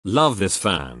Love this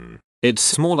fan. It's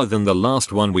smaller than the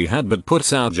last one we had but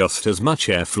puts out just as much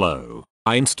airflow.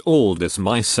 I installed this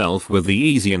myself with the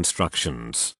easy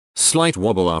instructions. Slight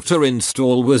wobble after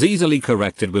install was easily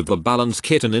corrected with the balance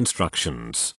kit and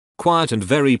instructions. Quiet and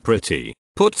very pretty.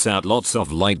 Puts out lots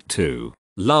of light too.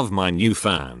 Love my new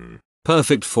fan.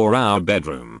 Perfect for our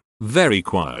bedroom. Very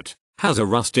quiet. Has a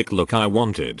rustic look I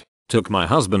wanted. Took my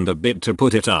husband a bit to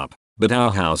put it up, but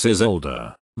our house is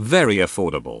older. Very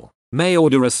affordable. May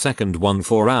order a second one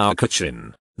for our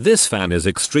kitchen. This fan is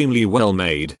extremely well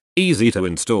made, easy to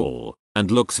install,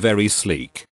 and looks very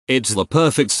sleek. It's the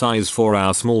perfect size for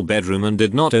our small bedroom and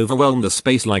did not overwhelm the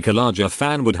space like a larger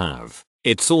fan would have.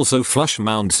 It's also flush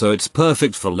mount so it's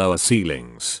perfect for lower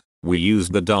ceilings. We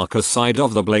used the darker side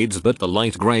of the blades but the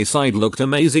light grey side looked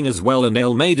amazing as well and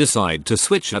Elle may decide to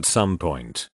switch at some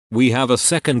point. We have a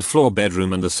second floor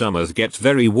bedroom and the summers get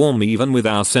very warm even with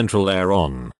our central air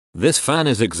on. This fan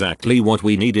is exactly what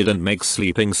we needed and makes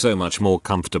sleeping so much more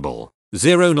comfortable.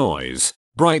 Zero noise,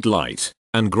 bright light,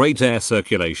 and great air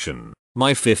circulation.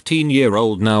 My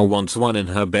 15-year-old now wants one in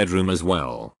her bedroom as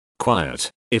well. Quiet,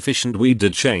 efficient. We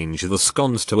did change the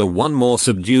sconce to a one more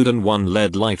subdued and one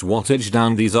LED light wattage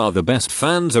down. These are the best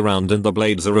fans around and the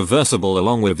blades are reversible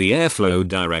along with the airflow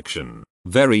direction.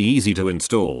 Very easy to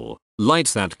install.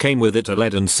 Lights that came with it are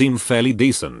LED and seem fairly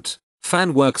decent.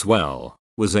 Fan works well.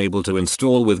 Was able to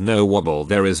install with no wobble.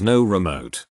 There is no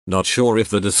remote. Not sure if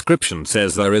the description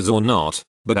says there is or not,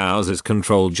 but ours is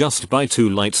controlled just by two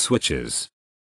light switches.